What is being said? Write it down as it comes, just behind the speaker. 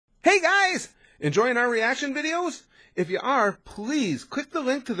Hey guys! Enjoying our reaction videos? If you are, please click the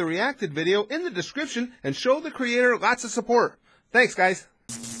link to the reacted video in the description and show the creator lots of support. Thanks guys!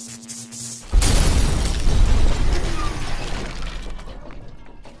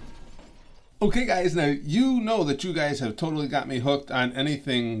 Okay guys, now you know that you guys have totally got me hooked on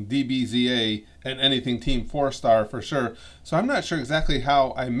anything DBZA and anything Team 4-Star for sure. So I'm not sure exactly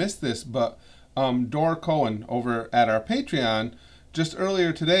how I missed this, but Dor Cohen over at our Patreon just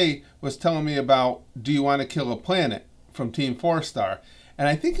earlier today was telling me about Do You Want to Kill a Planet from Team 4-Star. And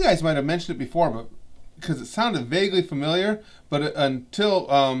I think you guys might have mentioned it before, but because it sounded vaguely familiar, but until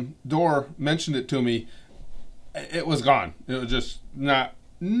Dor mentioned it to me, it was gone. It was just not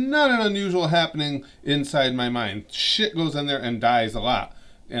an unusual happening inside my mind. Shit goes in there and dies a lot,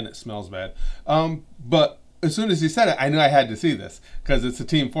 and it smells bad. But as soon as he said it, I knew I had to see this because it's a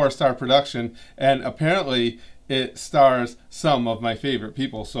Team 4-Star production, and apparently it stars some of my favorite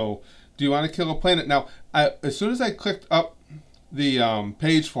people. So, Do You Want to Kill a Planet? Now, as soon as I clicked up the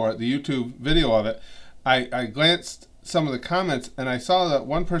page for it, the YouTube video of it, I glanced some of the comments, and I saw that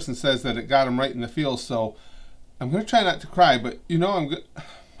one person says that it got him right in the feels. So, I'm going to try not to cry, but you know,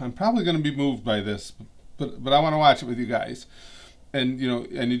 I'm probably going to be moved by this, but I want to watch it with you guys, and you know,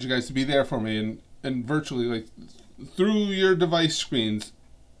 I need you guys to be there for me and virtually, like through your device screens,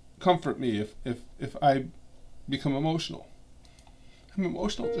 comfort me if I become emotional. I'm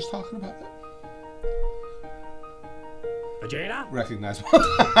emotional just talking about it. Vegeta? Recognize.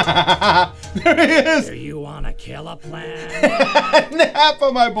 There he is! Do you want to kill a planet?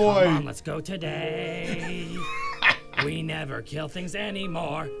 Nappa, my boy! Come on, let's go today. We never kill things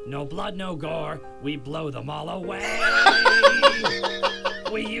anymore. No blood, no gore. We blow them all away.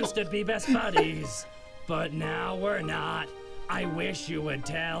 We used to be best buddies, but now we're not. I wish you would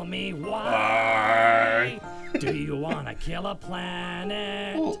tell me why. Do you want to kill a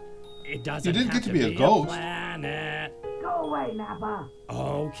planet? Well, It doesn't you didn't have get to be a ghost. Planet. Go away, Nappa.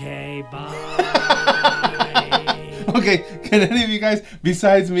 Okay, bye. Okay, can any of you guys,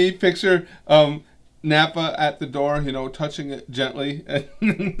 besides me, picture Nappa at the door, you know, touching it gently, and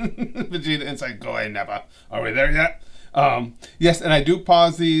Vegeta inside, go away, Nappa. Are we there yet? Yes, and I do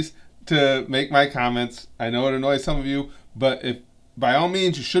pause these to make my comments. I know it annoys some of you, but if by all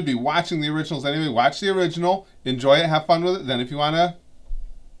means you should be watching the originals anyway. Watch the original, enjoy it, have fun with it. Then if you want to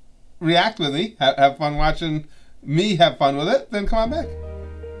react with me, have fun watching me have fun with it, then come on back.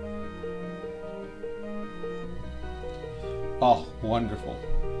 Oh, wonderful.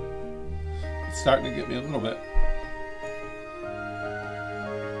 It's starting to get me a little bit.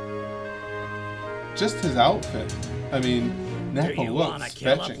 Just his outfit. I mean, Nappa looks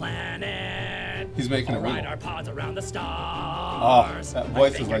fetching. He's making it ride our pods around the stars. Oh, that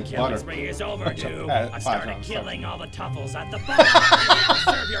voice is like butter. Is overdue. I started killing all the tuffles at the bar.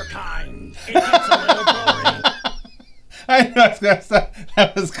 Serve your kind. It gets a little boring. I know,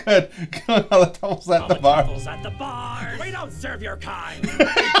 that was good. Killing all the tuffles at the bar. We don't serve your kind. It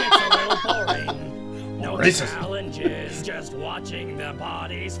gets a little boring. No challenges, just watching the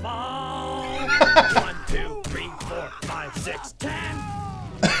bodies fall. 1, 2, 3, 4, 5, 6, 10.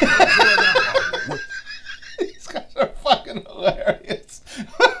 These guys are fucking hilarious.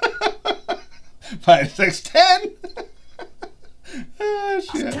 5, 6, 10. Oh,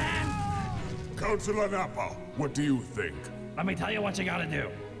 shit. 10. Councilor Nappa, what do you think? Let me tell you what you gotta do.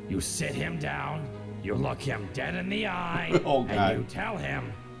 You sit him down, you look him dead in the eye, oh, God. And you tell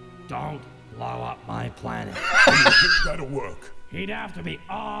him, don't blow up my planet. Do you think that'll work? He'd have to be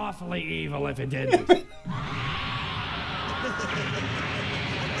awfully evil if it didn't.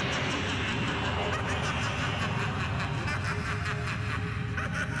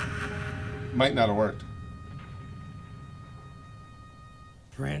 Might not have worked.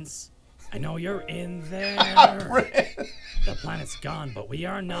 Prince, I know you're in there. The planet's gone, but we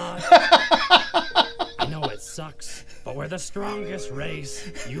are not. I know it sucks, but we're the strongest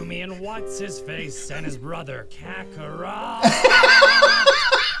race. You, me, and what's his face, and his brother Kakarot.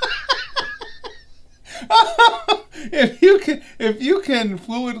 If you can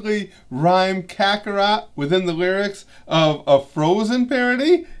fluidly rhyme Kakarot within the lyrics of a Frozen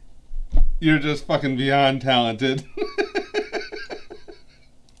parody, you're just fucking beyond talented.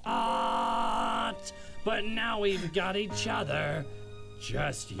 But now we've got each other.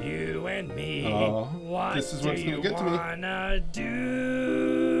 Just you and me. Oh, what this is what's gonna get to me. Wanna do?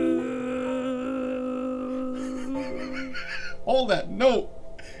 Hold that note.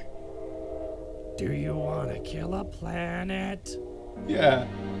 Do you want to kill a planet? Yeah.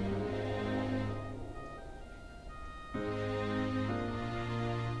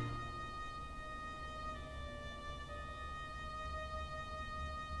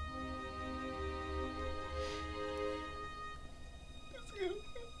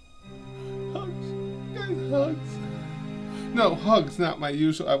 hugs. No, hugs, not my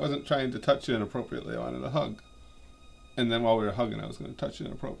usual. I wasn't trying to touch you inappropriately. I wanted a hug. And then while we were hugging, I was going to touch you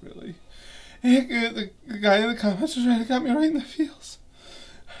inappropriately. The guy in the comments was right. It got me right in the feels.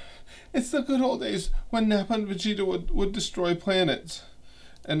 It's the good old days when Nappa and Vegeta would destroy planets.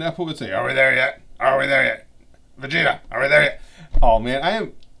 And Nappa would say, "Are we there yet? Are we there yet? Vegeta, are we there yet?" Oh, man, I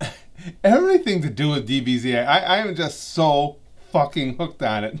am... everything to do with DBZA. I am just so fucking hooked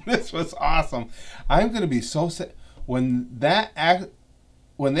on it. This was awesome. I'm going to be so sad when they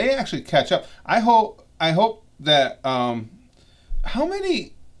actually catch up. I hope that how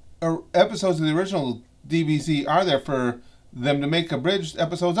many episodes of the original DBZ are there for them to make abridged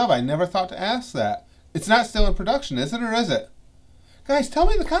episodes of? I never thought to ask that. It's not still in production, is it, or is it? Guys, tell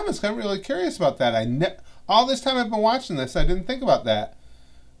me in the comments. I'm really curious about that. All this time I've been watching this, I didn't think about that.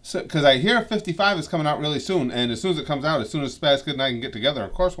 So, because I hear 55 is coming out really soon, and as soon as it comes out, as soon as Spaz Kid and I can get together,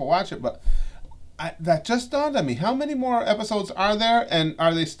 of course we'll watch it. But that just dawned on me. How many more episodes are there, and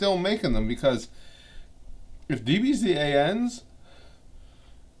are they still making them? Because if DBZA ends,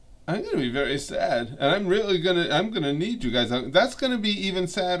 I'm gonna be very sad, and I'm gonna need you guys. That's gonna be even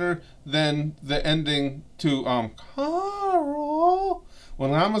sadder than the ending to Carl.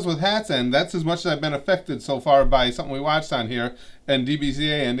 When Llamas with Hats end, that's as much as I've been affected so far by something we watched on here, and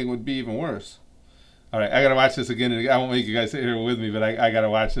DBZA ending would be even worse. All right, I gotta watch this again. I won't make you guys sit here with me, but I gotta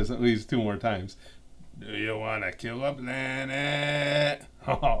watch this at least 2 more times. Do you wanna kill a planet?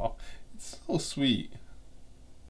 Oh, it's so sweet.